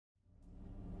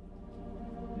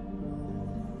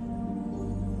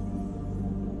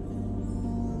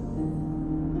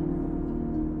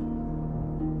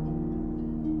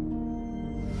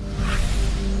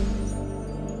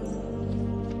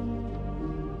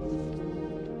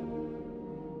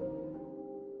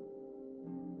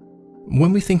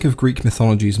When we think of Greek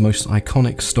mythology's most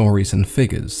iconic stories and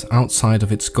figures outside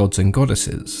of its gods and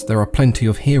goddesses, there are plenty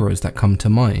of heroes that come to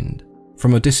mind,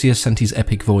 from Odysseus and his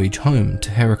epic voyage home to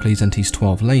Heracles and his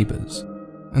 12 labours.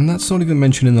 And that's not even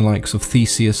mentioning the likes of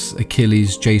Theseus,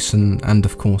 Achilles, Jason, and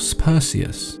of course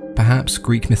Perseus, perhaps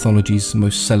Greek mythology's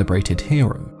most celebrated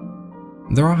hero.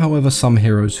 There are, however, some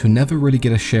heroes who never really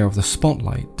get a share of the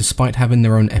spotlight despite having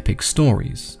their own epic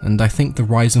stories, and I think the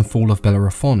rise and fall of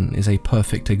Bellerophon is a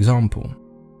perfect example.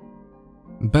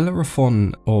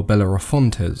 Bellerophon, or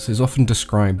Bellerophontes, is often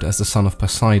described as the son of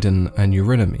Poseidon and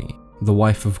Eurynome, the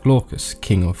wife of Glaucus,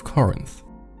 king of Corinth.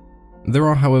 There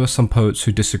are, however, some poets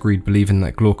who disagreed, believing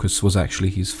that Glaucus was actually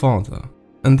his father,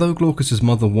 and though Glaucus's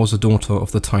mother was a daughter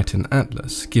of the Titan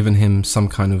Atlas, giving him some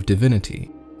kind of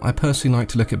divinity, I personally like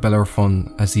to look at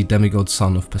Bellerophon as the demigod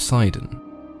son of Poseidon.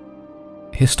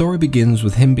 His story begins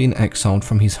with him being exiled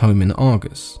from his home in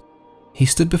Argos. He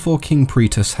stood before King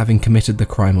Proetus having committed the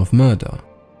crime of murder.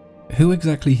 Who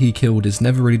exactly he killed is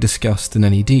never really discussed in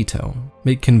any detail.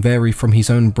 It can vary from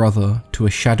his own brother to a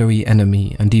shadowy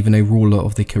enemy and even a ruler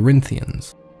of the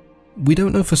Corinthians. We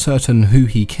don't know for certain who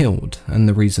he killed and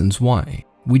the reasons why,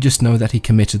 we just know that he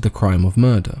committed the crime of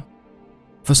murder.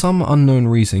 For some unknown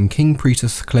reason, King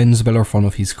Proetus cleansed Bellerophon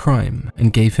of his crime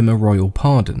and gave him a royal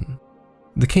pardon.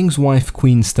 The king's wife,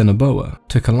 Queen Stheneboa,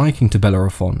 took a liking to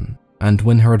Bellerophon, and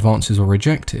when her advances were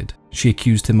rejected, she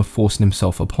accused him of forcing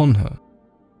himself upon her.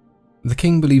 The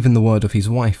king, believing the word of his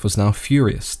wife, was now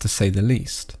furious, to say the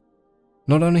least.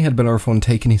 Not only had Bellerophon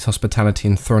taken his hospitality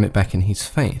and thrown it back in his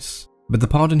face, but the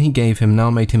pardon he gave him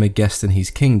now made him a guest in his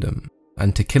kingdom,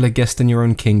 and to kill a guest in your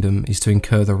own kingdom is to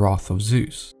incur the wrath of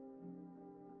Zeus.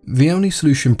 The only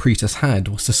solution Proetus had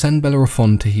was to send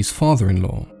Bellerophon to his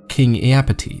father-in-law, King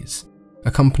Iapetes,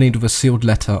 accompanied with a sealed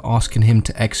letter asking him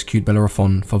to execute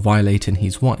Bellerophon for violating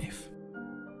his wife.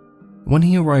 When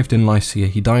he arrived in Lycia,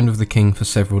 he dined with the king for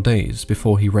several days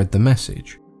before he read the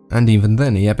message, and even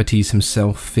then Iapetes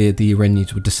himself feared the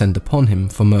Erinyes would descend upon him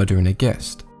for murdering a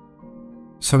guest.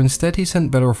 So instead he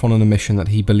sent Bellerophon on a mission that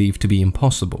he believed to be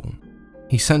impossible.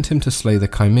 He sent him to slay the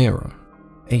Chimera,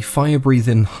 a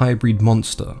fire-breathing hybrid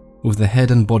monster with the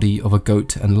head and body of a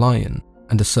goat and lion,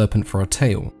 and a serpent for a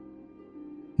tail.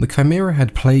 The Chimera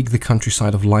had plagued the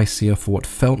countryside of Lycia for what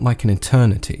felt like an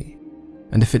eternity,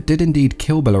 and if it did indeed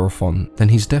kill Bellerophon, then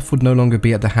his death would no longer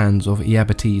be at the hands of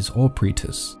Iapetes or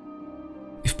Proetus.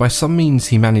 If by some means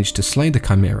he managed to slay the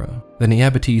Chimera, then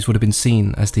Iapetes would have been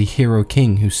seen as the hero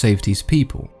king who saved his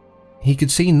people. He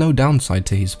could see no downside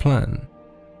to his plan.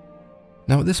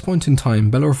 Now at this point in time,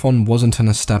 Bellerophon wasn't an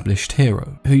established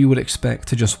hero, who you would expect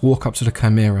to just walk up to the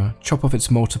Chimera, chop off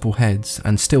its multiple heads,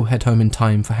 and still head home in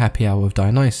time for happy hour with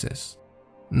Dionysus.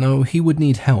 No, he would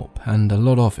need help, and a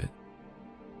lot of it.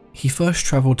 He first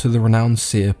travelled to the renowned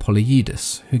seer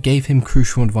Polyidus, who gave him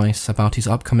crucial advice about his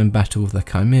upcoming battle with the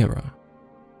Chimera.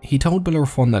 He told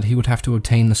Bellerophon that he would have to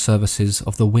obtain the services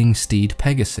of the winged steed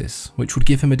Pegasus, which would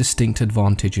give him a distinct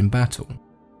advantage in battle.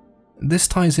 This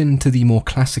ties into the more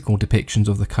classical depictions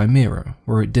of the Chimera,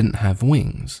 where it didn't have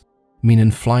wings, meaning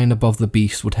flying above the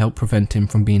beast would help prevent him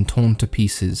from being torn to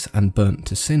pieces and burnt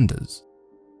to cinders.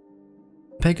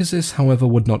 Pegasus, however,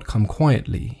 would not come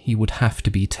quietly, he would have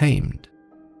to be tamed,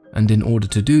 and in order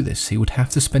to do this he would have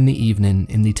to spend the evening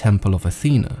in the temple of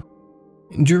Athena.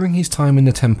 During his time in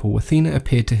the temple, Athena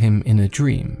appeared to him in a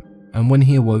dream, and when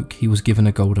he awoke he was given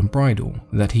a golden bridle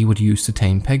that he would use to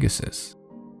tame Pegasus.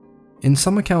 In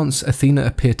some accounts, Athena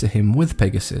appeared to him with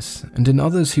Pegasus, and in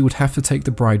others he would have to take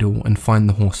the bridle and find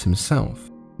the horse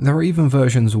himself. There are even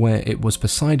versions where it was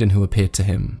Poseidon who appeared to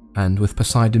him, and with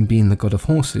Poseidon being the god of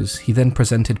horses, he then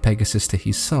presented Pegasus to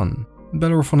his son,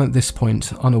 Bellerophon at this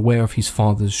point unaware of his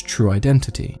father's true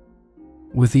identity.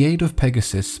 With the aid of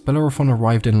Pegasus, Bellerophon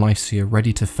arrived in Lycia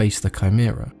ready to face the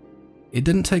Chimera. It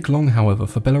didn't take long, however,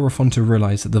 for Bellerophon to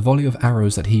realise that the volley of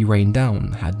arrows that he rained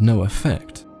down had no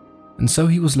effect, and so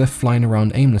he was left flying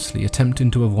around aimlessly,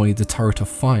 attempting to avoid the turret of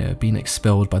fire being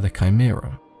expelled by the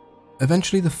Chimera.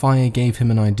 Eventually the fire gave him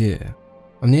an idea.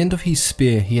 On the end of his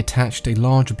spear he attached a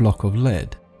large block of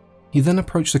lead. He then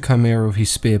approached the Chimera with his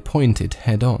spear pointed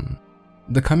head on.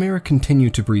 The Chimera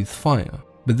continued to breathe fire,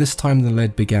 but this time the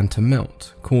lead began to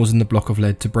melt, causing the block of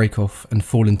lead to break off and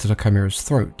fall into the Chimera's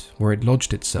throat, where it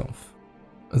lodged itself.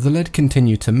 The lead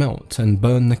continued to melt and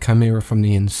burn the Chimera from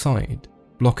the inside,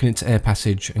 blocking its air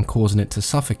passage and causing it to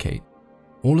suffocate.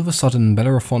 All of a sudden,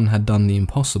 Bellerophon had done the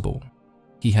impossible.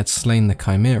 He had slain the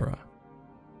Chimera.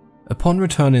 Upon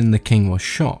returning, the king was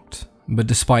shocked, but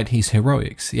despite his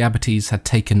heroics, Iapetes had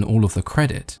taken all of the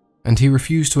credit, and he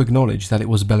refused to acknowledge that it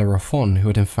was Bellerophon who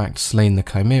had in fact slain the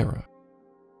Chimera.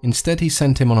 Instead, he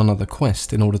sent him on another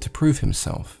quest in order to prove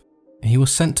himself, He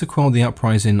was sent to quell the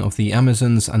uprising of the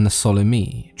Amazons and the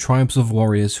Solimi, tribes of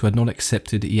warriors who had not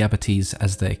accepted Iapetes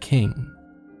as their king.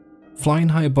 Flying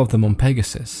high above them on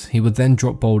Pegasus, he would then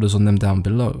drop boulders on them down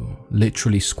below,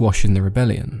 literally squashing the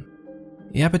rebellion.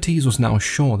 Iapetes was now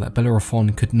sure that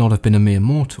Bellerophon could not have been a mere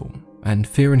mortal, and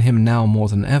fearing him now more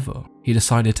than ever, he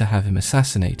decided to have him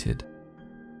assassinated.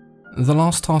 The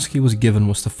last task he was given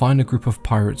was to find a group of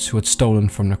pirates who had stolen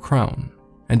from the crown,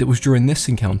 and it was during this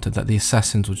encounter that the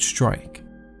assassins would strike.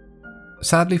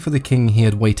 Sadly for the king, he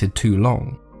had waited too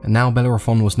long, and now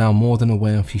Bellerophon was now more than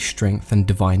aware of his strength and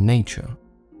divine nature.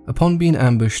 Upon being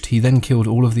ambushed, he then killed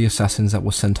all of the assassins that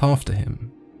were sent after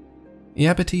him.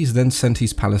 Iapetes then sent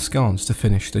his palace guards to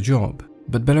finish the job,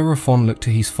 but Bellerophon looked to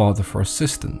his father for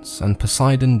assistance, and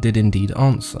Poseidon did indeed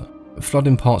answer,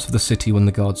 flooding parts of the city when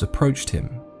the guards approached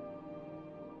him.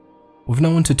 With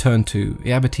no one to turn to,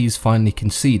 Iapetes finally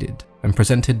conceded and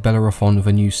presented Bellerophon with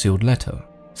a new sealed letter,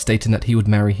 stating that he would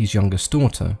marry his youngest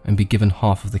daughter and be given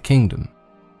half of the kingdom.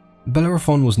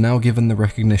 Bellerophon was now given the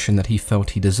recognition that he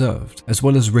felt he deserved, as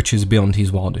well as riches beyond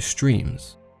his wildest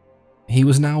dreams. He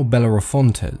was now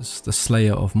Bellerophontes, the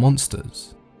slayer of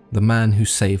monsters, the man who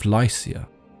saved Lycia.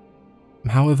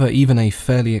 However, even a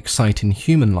fairly exciting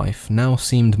human life now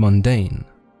seemed mundane.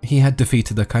 He had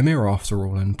defeated the Chimera after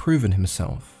all and proven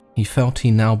himself. He felt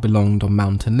he now belonged on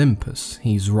Mount Olympus,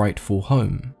 his rightful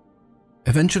home.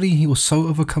 Eventually, he was so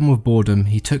overcome with boredom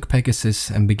he took Pegasus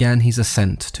and began his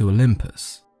ascent to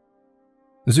Olympus.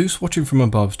 Zeus, watching from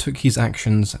above, took his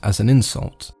actions as an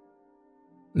insult.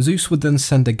 Zeus would then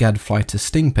send a gadfly to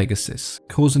sting Pegasus,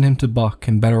 causing him to buck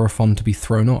and Bellerophon to be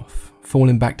thrown off,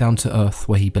 falling back down to Earth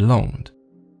where he belonged.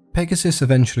 Pegasus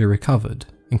eventually recovered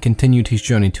and continued his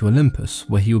journey to Olympus,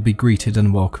 where he would be greeted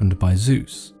and welcomed by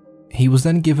Zeus. He was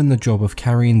then given the job of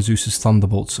carrying Zeus's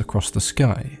thunderbolts across the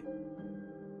sky.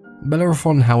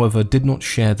 Bellerophon, however, did not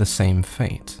share the same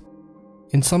fate.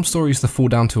 In some stories, the fall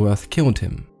down to Earth killed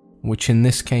him, which in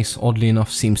this case oddly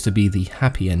enough seems to be the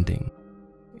happy ending.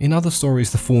 In other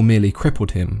stories, the fall merely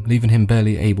crippled him, leaving him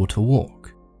barely able to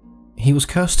walk. He was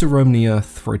cursed to roam the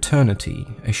earth for eternity,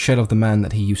 a shell of the man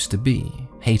that he used to be,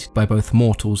 hated by both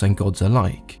mortals and gods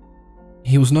alike.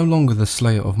 He was no longer the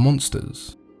slayer of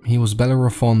monsters, he was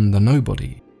Bellerophon the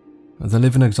nobody, the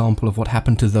living example of what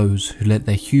happened to those who let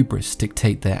their hubris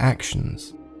dictate their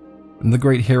actions. The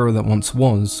great hero that once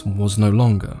was no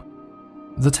longer.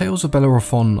 The tales of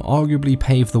Bellerophon arguably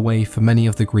paved the way for many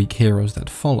of the Greek heroes that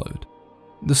followed.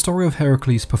 The story of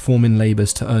Heracles performing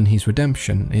labours to earn his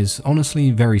redemption is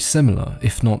honestly very similar,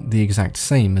 if not the exact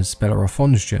same, as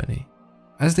Bellerophon's journey.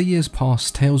 As the years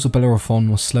passed, tales of Bellerophon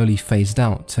were slowly phased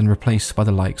out and replaced by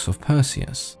the likes of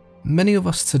Perseus. Many of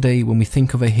us today, when we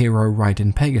think of a hero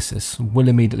riding Pegasus, will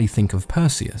immediately think of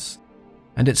Perseus.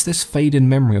 And it's this fading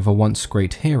memory of a once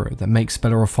great hero that makes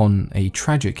Bellerophon a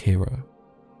tragic hero.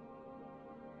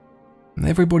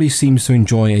 Everybody seems to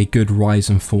enjoy a good rise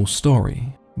and fall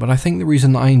story, but I think the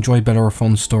reason I enjoy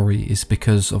Bellerophon's story is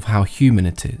because of how human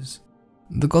it is.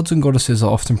 The gods and goddesses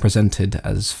are often presented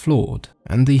as flawed,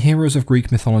 and the heroes of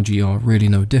Greek mythology are really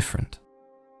no different.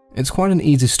 It's quite an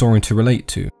easy story to relate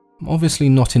to, obviously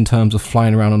not in terms of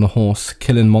flying around on a horse,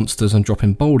 killing monsters and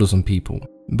dropping boulders on people,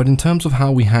 but in terms of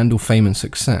how we handle fame and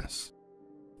success.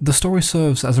 The story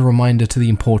serves as a reminder to the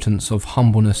importance of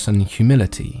humbleness and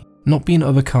humility, not being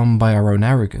overcome by our own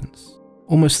arrogance,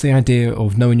 almost the idea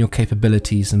of knowing your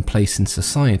capabilities and place in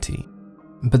society.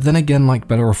 But then again, like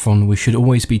Bellerophon, we should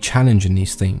always be challenging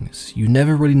these things. You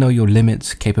never really know your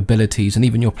limits, capabilities, and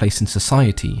even your place in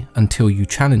society until you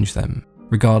challenge them,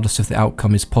 regardless if the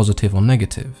outcome is positive or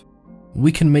negative.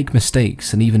 We can make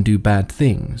mistakes and even do bad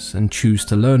things, and choose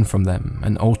to learn from them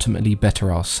and ultimately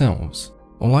better ourselves.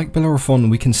 Or like Bellerophon,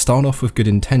 we can start off with good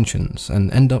intentions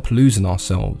and end up losing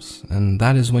ourselves, and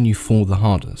that is when you fall the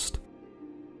hardest.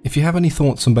 If you have any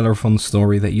thoughts on Bellerophon's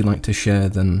story that you'd like to share,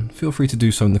 then feel free to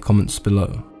do so in the comments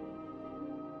below.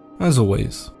 As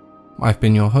always, I've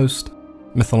been your host,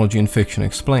 Mythology and Fiction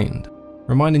Explained,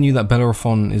 reminding you that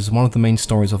Bellerophon is one of the main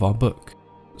stories of our book,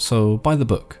 so buy the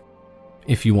book,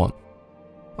 if you want.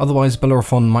 Otherwise,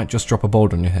 Bellerophon might just drop a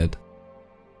boulder on your head.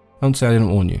 Don't say I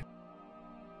didn't warn you.